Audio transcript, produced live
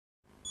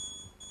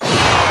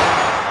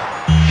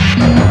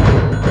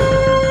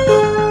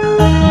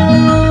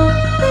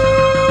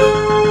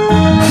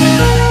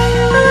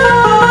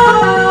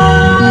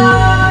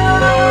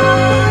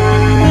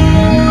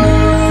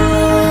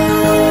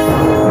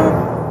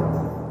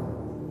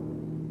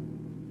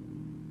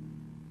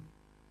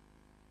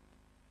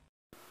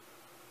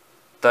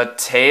The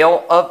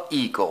Tale of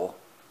Eagle,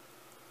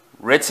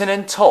 written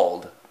and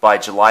told by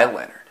July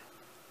Leonard.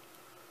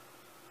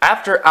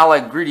 After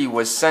Alagridi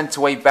was sent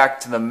away back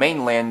to the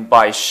mainland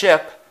by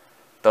ship,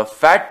 the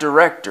fat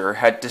director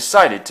had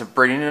decided to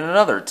bring in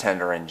another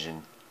tender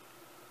engine.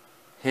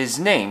 His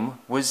name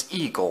was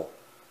Eagle.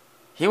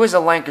 He was a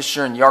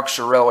Lancashire and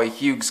Yorkshire Railway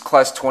Hughes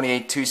Class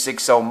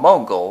 28260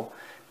 Mogul,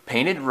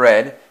 painted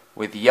red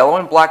with yellow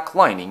and black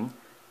lining,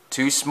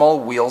 2 small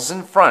wheels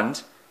in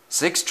front,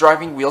 6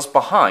 driving wheels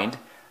behind,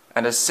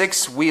 and a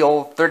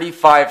 6-wheel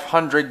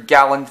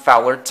 3,500-gallon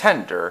Fowler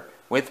tender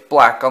with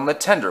black on the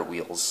tender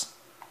wheels.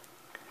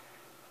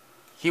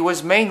 He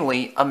was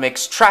mainly a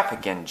mixed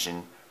traffic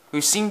engine who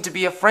seemed to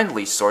be a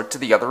friendly sort to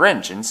the other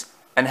engines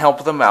and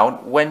help them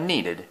out when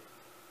needed.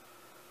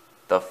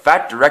 The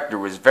fat director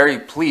was very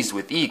pleased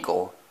with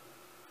Eagle.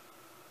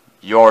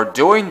 "You're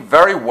doing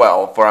very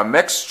well for a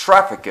mixed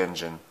traffic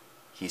engine,"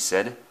 he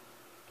said.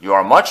 "You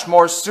are much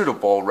more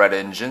suitable, Red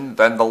Engine,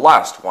 than the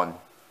last one."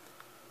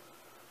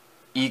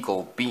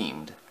 Eagle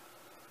beamed.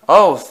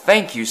 "Oh,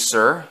 thank you,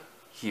 sir,"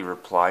 he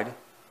replied.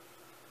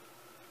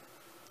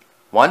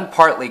 One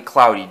partly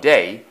cloudy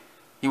day,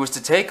 he was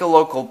to take a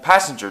local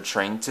passenger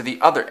train to the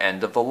other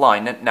end of the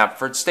line at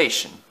Knapford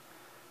Station.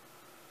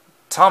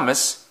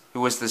 Thomas,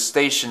 who was the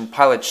station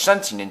pilot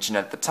shunting engine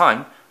at the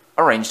time,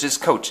 arranged his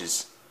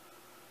coaches.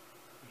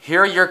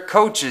 "Here are your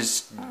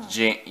coaches,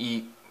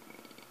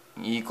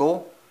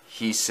 Eagle,"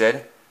 he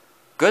said.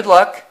 "Good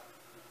luck."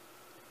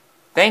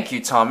 "Thank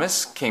you,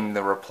 Thomas," came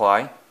the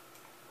reply.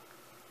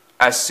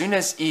 As soon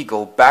as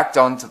Eagle backed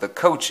onto the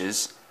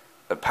coaches,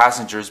 the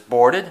passengers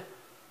boarded,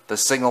 the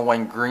signal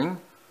went green,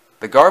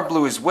 the guard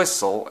blew his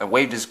whistle and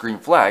waved his green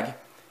flag,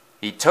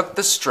 he took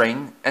the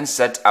strain and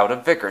set out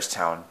of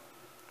Vicarstown.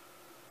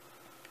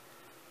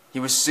 He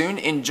was soon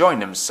enjoying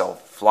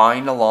himself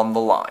flying along the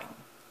line.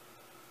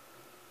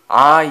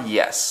 "Ah,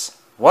 yes,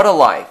 what a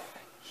life,"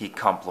 he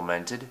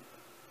complimented.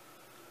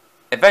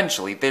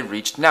 Eventually they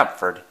reached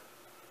Knapford.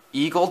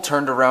 Eagle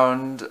turned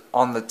around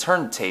on the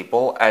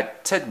turntable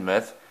at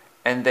Tidmouth,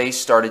 and they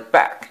started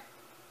back.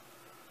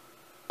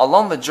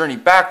 Along the journey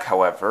back,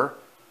 however,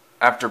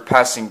 after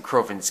passing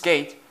Croven's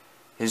Gate,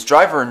 his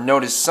driver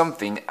noticed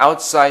something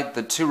outside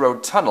the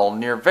two-road tunnel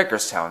near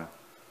Vicarstown.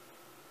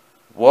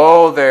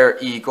 "Whoa there,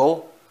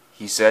 Eagle,"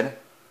 he said.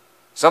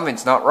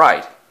 "Something's not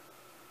right,"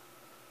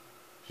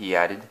 he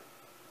added,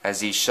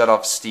 as he shut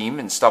off steam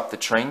and stopped the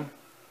train.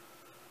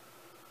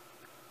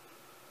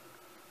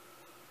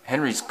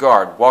 Henry's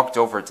guard walked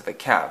over to the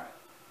cab.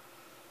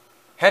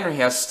 "Henry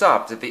has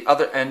stopped at the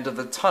other end of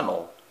the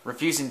tunnel,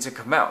 refusing to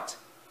come out,"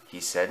 he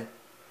said.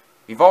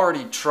 "We've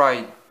already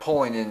tried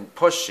pulling and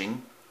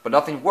pushing, but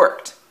nothing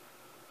worked."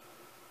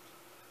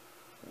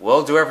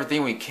 "We'll do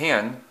everything we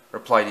can,"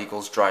 replied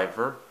Eagle's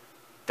driver.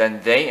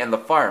 Then they and the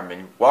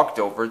fireman walked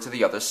over to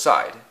the other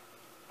side.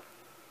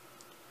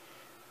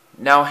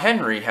 Now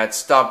Henry had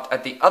stopped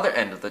at the other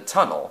end of the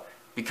tunnel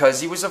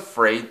because he was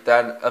afraid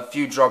that a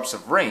few drops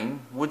of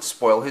rain would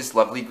spoil his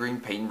lovely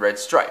green paint and red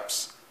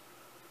stripes.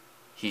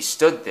 He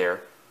stood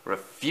there,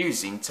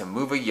 refusing to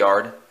move a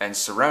yard and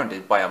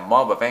surrounded by a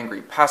mob of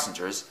angry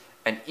passengers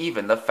and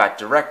even the fat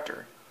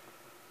director.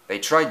 They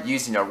tried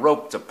using a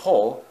rope to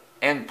pull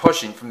and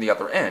pushing from the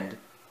other end,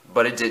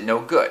 but it did no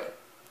good.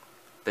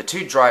 The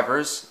 2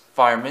 drivers,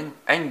 firemen,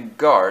 and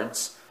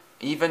guards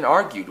even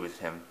argued with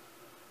him.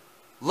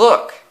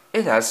 "Look,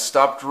 it has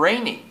stopped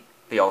raining,"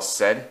 they all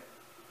said.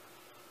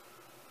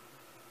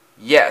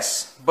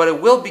 "Yes, but it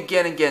will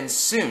begin again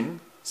soon,"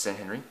 said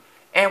Henry.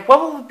 "And what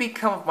will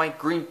become of my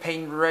green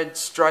paint and red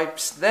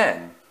stripes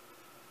then?"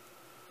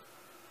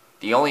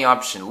 The only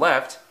option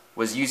left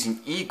was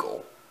using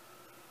Eagle,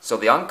 so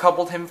they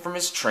uncoupled him from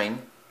his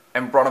train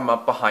and brought him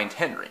up behind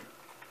Henry.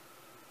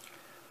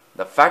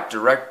 The fat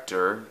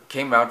director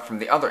came out from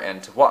the other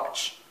end to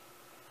watch.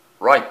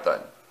 "Right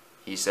then,"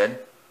 he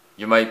said.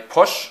 "You may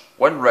push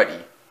when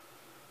ready."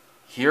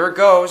 "Here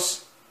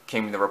goes,"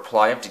 came the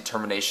reply of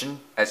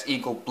determination as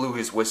Eagle blew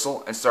his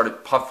whistle and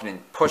started puffing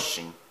and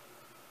pushing.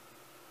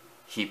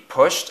 He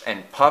pushed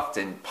and puffed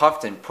and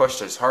puffed and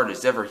pushed as hard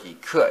as ever he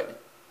could.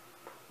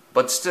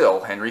 But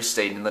still Henry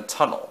stayed in the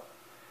tunnel.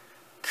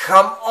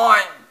 "Come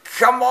on!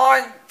 Come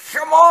on!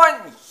 Come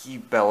on!" he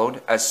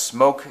bellowed as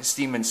smoke,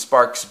 steam, and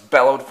sparks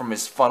bellowed from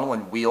his funnel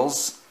and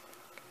wheels.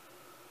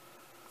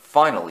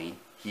 Finally,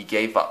 he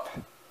gave up.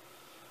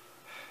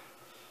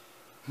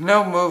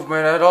 "No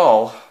movement at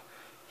all,"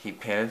 he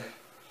panted.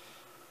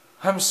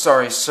 "I'm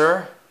sorry,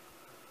 sir."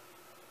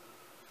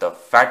 The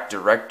fat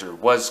director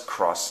was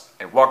cross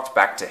and walked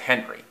back to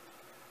Henry.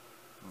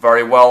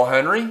 "Very well,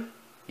 Henry,"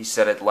 he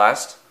said at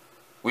last.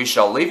 "We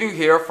shall leave you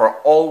here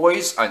for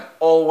always and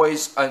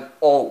always and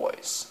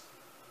always."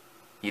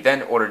 He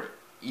then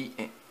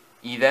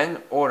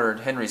ordered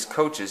Henry's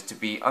coaches to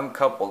be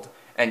uncoupled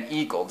and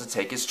Eagle to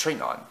take his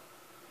train on.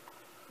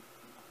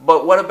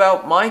 "But what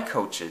about my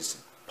coaches?"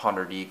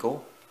 pondered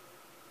Eagle.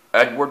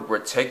 "Edward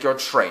will take your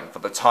train for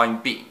the time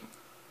being,"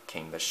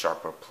 came the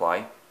sharp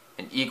reply,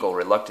 and Eagle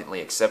reluctantly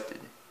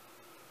accepted.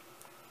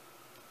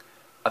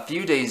 A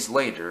few days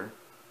later,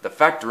 The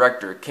Fact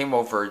Director came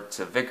over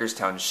to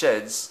Vickerstown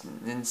Sheds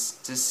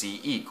to see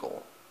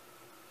Eagle.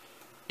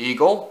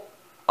 "Eagle,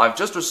 I've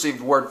just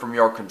received word from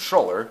your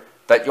controller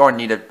that you're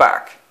needed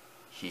back,"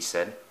 he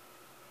said.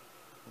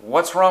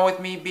 "What's wrong with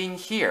me being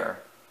here?"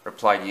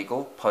 replied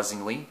Eagle,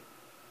 puzzlingly.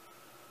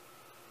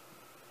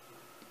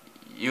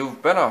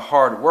 "You've been a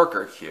hard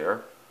worker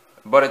here,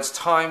 but it's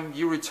time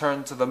you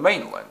returned to the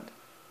mainland,"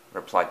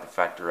 replied the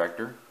Fact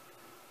Director.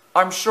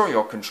 "I'm sure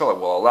your controller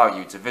will allow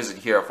you to visit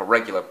here for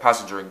regular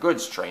passenger and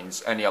goods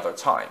trains any other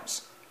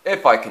times,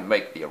 if I can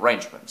make the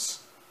arrangements."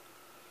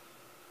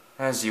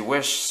 "As you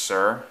wish,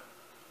 sir."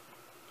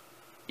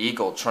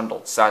 Eagle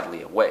trundled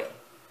sadly away.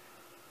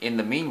 In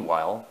the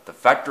meanwhile, the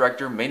Fact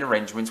Director made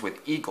arrangements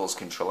with Eagle's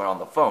controller on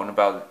the phone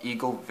about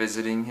Eagle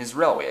visiting his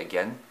railway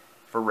again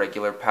for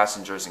regular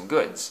passengers and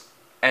goods,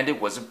 and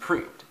it was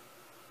approved.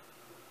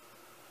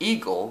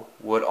 Eagle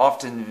would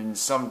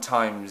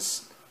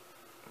sometimes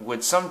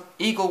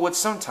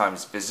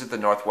visit the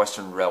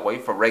Northwestern Railway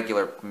for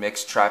regular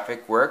mixed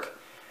traffic work,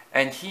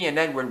 and he and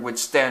Edward would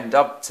stand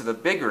up to the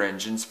bigger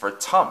engines for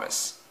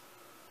Thomas.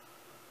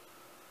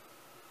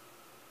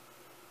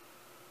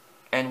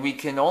 And we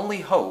can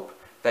only hope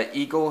that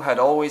Eagle had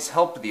always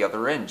helped the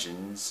other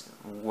engines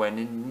when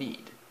in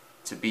need,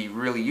 to be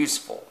really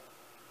useful.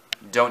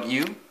 Don't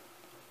you?